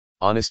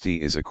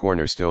Honesty is a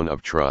cornerstone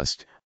of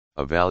trust,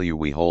 a value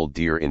we hold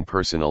dear in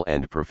personal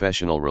and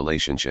professional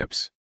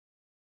relationships.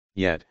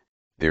 Yet,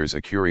 there's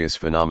a curious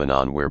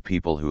phenomenon where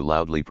people who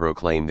loudly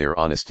proclaim their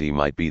honesty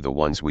might be the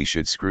ones we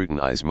should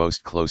scrutinize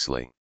most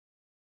closely.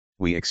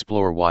 We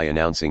explore why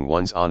announcing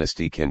one's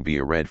honesty can be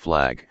a red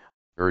flag,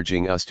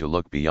 urging us to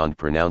look beyond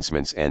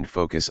pronouncements and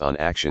focus on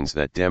actions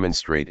that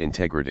demonstrate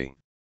integrity.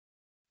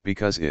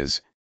 Because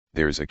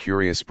there's a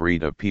curious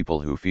breed of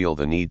people who feel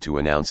the need to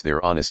announce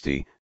their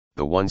honesty,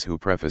 the ones who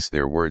preface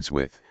their words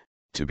with,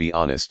 "to be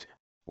honest,"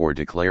 or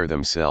declare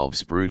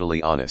themselves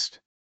brutally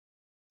honest.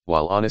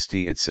 While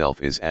honesty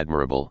itself is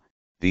admirable,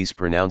 these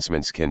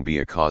pronouncements can be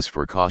a cause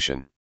for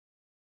caution.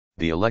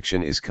 The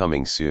election is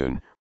coming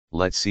soon,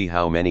 let's see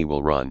how many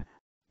will run,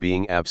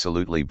 being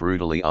absolutely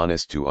brutally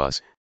honest to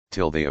us,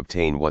 till they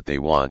obtain what they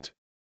want.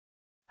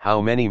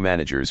 How many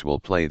managers will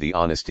play the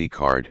honesty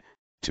card,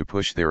 to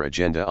push their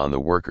agenda on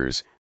the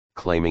workers,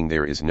 claiming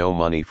there is no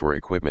money for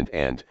equipment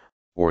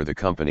or the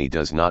company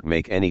does not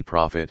make any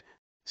profit?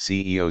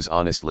 CEOs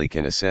honestly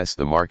can assess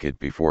the market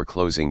before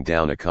closing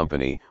down a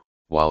company,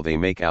 while they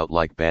make out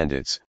like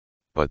bandits,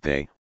 but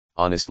they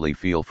honestly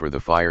feel for the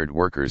fired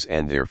workers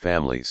and their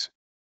families.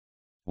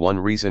 One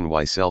reason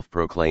why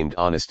self-proclaimed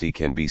honesty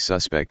can be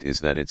suspect is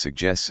that it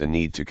suggests a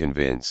need to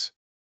convince.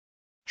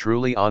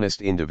 Truly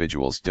honest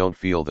individuals don't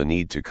feel the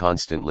need to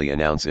constantly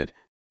announce it.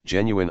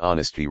 Genuine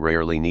honesty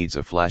rarely needs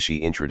a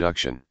flashy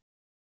introduction.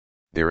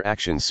 Their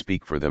actions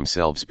speak for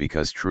themselves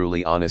because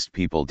truly honest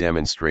people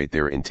demonstrate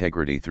their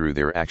integrity through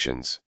their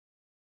actions.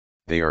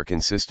 They are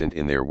consistent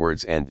in their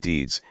words and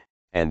deeds,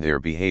 and their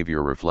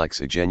behavior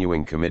reflects a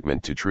genuine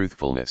commitment to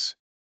truthfulness.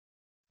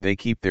 They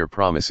keep their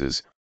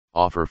promises,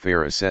 offer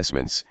fair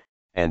assessments,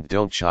 and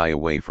don't shy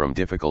away from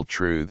difficult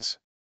truths.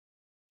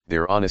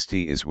 Their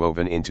honesty is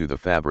woven into the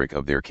fabric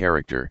of their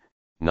character,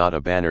 not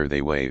a banner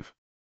they wave.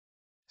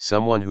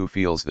 Someone who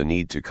feels the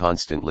need to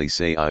constantly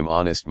say "I'm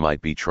honest"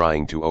 might be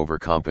trying to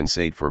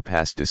overcompensate for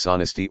past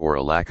dishonesty or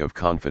a lack of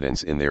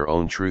confidence in their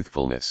own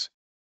truthfulness.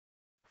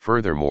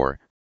 Furthermore,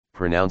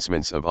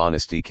 pronouncements of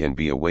honesty can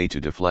be a way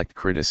to deflect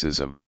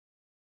criticism.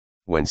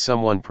 When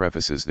someone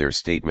prefaces their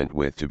statement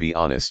with "to be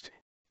honest,"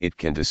 it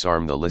can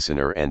disarm the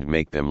listener and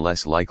make them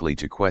less likely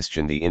to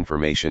question the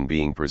information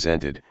being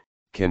presented,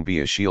 can be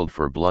a shield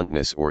for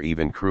bluntness or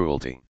even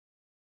cruelty.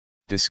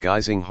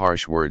 Disguising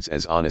harsh words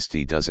as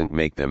honesty doesn't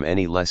make them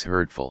any less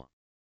hurtful.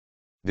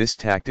 This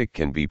tactic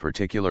can be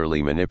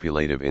particularly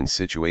manipulative in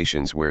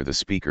situations where the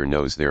speaker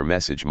knows their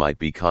message might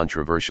be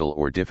controversial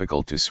or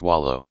difficult to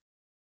swallow.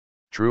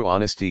 True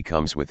honesty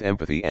comes with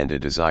empathy and a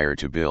desire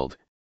to build,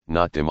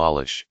 not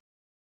demolish.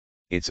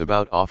 It's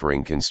about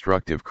offering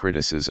constructive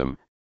criticism,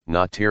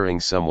 not tearing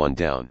someone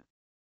down.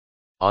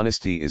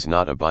 Honesty is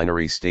not a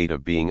binary state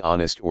of being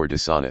honest or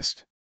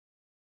dishonest.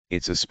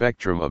 It's a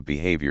spectrum of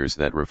behaviors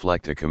that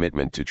reflect a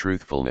commitment to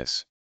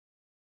truthfulness.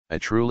 A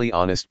truly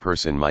honest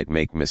person might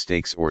make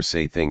mistakes or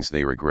say things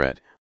they regret,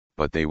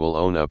 but they will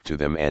own up to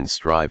them and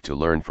strive to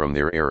learn from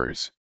their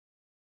errors.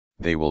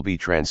 They will be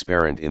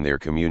transparent in their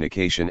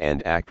communication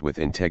and act with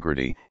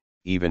integrity,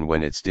 even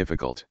when it's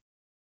difficult.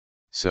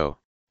 So,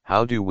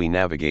 how do we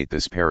navigate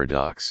this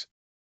paradox?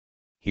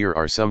 Here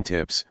are some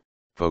tips: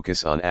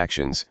 focus on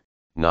actions,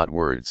 not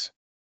words.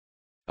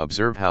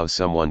 Observe how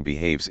someone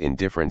behaves in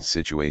different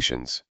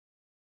situations.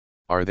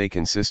 Are they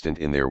consistent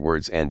in their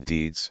words and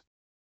deeds?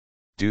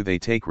 Do they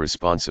take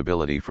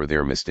responsibility for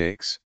their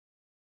mistakes?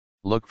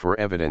 Look for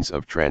evidence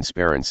of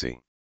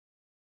transparency.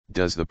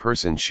 Does the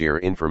person share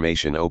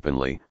information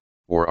openly,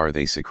 or are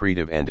they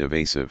secretive and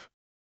evasive?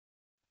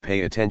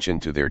 Pay attention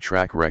to their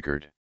track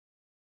record.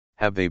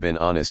 Have they been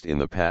honest in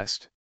the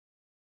past?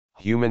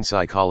 Human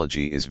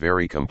psychology is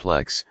very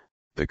complex.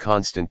 The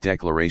constant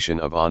declaration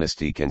of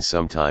honesty can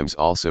sometimes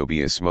also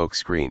be a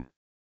smokescreen.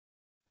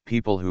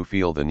 People who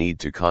feel the need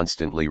to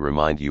constantly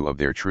remind you of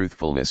their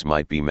truthfulness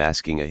might be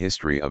masking a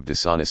history of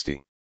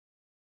dishonesty.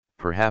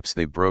 Perhaps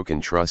they've broken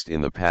trust in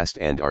the past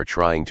and are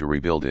trying to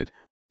rebuild it,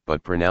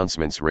 but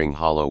pronouncements ring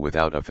hollow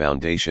without a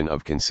foundation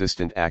of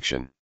consistent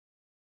action.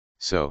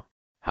 So,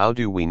 how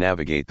do we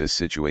navigate this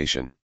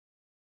situation?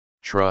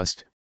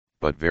 Trust,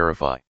 but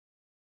verify.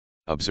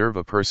 Observe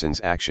a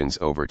person's actions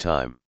over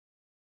time.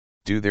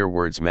 Do their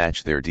words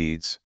match their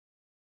deeds?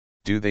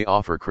 Do they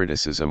offer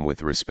criticism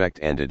with respect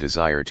and a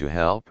desire to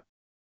help?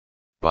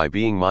 By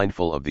being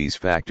mindful of these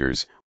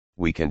factors,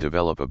 we can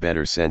develop a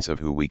better sense of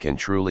who we can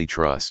truly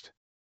trust.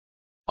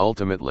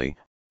 Ultimately,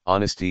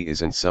 honesty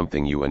isn't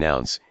something you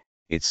announce,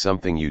 it's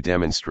something you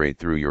demonstrate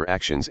through your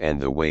actions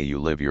and the way you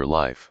live your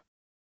life.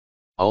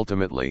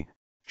 Ultimately,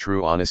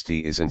 true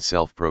honesty isn't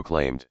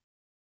self-proclaimed.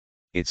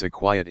 It's a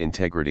quiet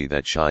integrity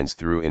that shines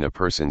through in a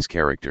person's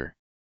character.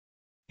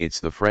 It's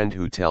the friend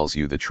who tells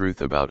you the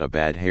truth about a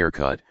bad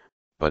haircut,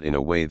 but in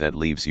a way that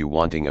leaves you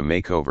wanting a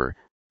makeover,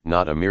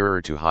 not a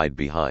mirror to hide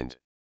behind.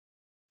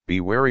 Be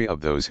wary of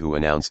those who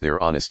announce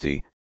their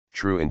honesty.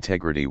 True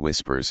integrity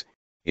whispers,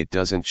 it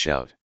doesn't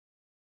shout.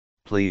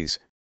 Please,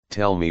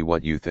 tell me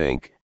what you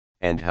think,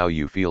 and how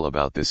you feel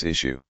about this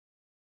issue.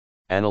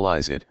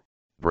 Analyze it,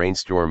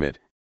 brainstorm it,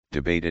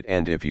 debate it,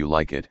 and if you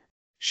like it,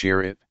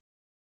 share it.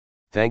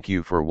 Thank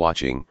you for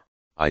watching,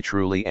 I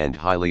truly and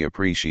highly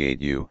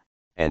appreciate you,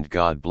 and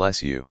God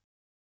bless you.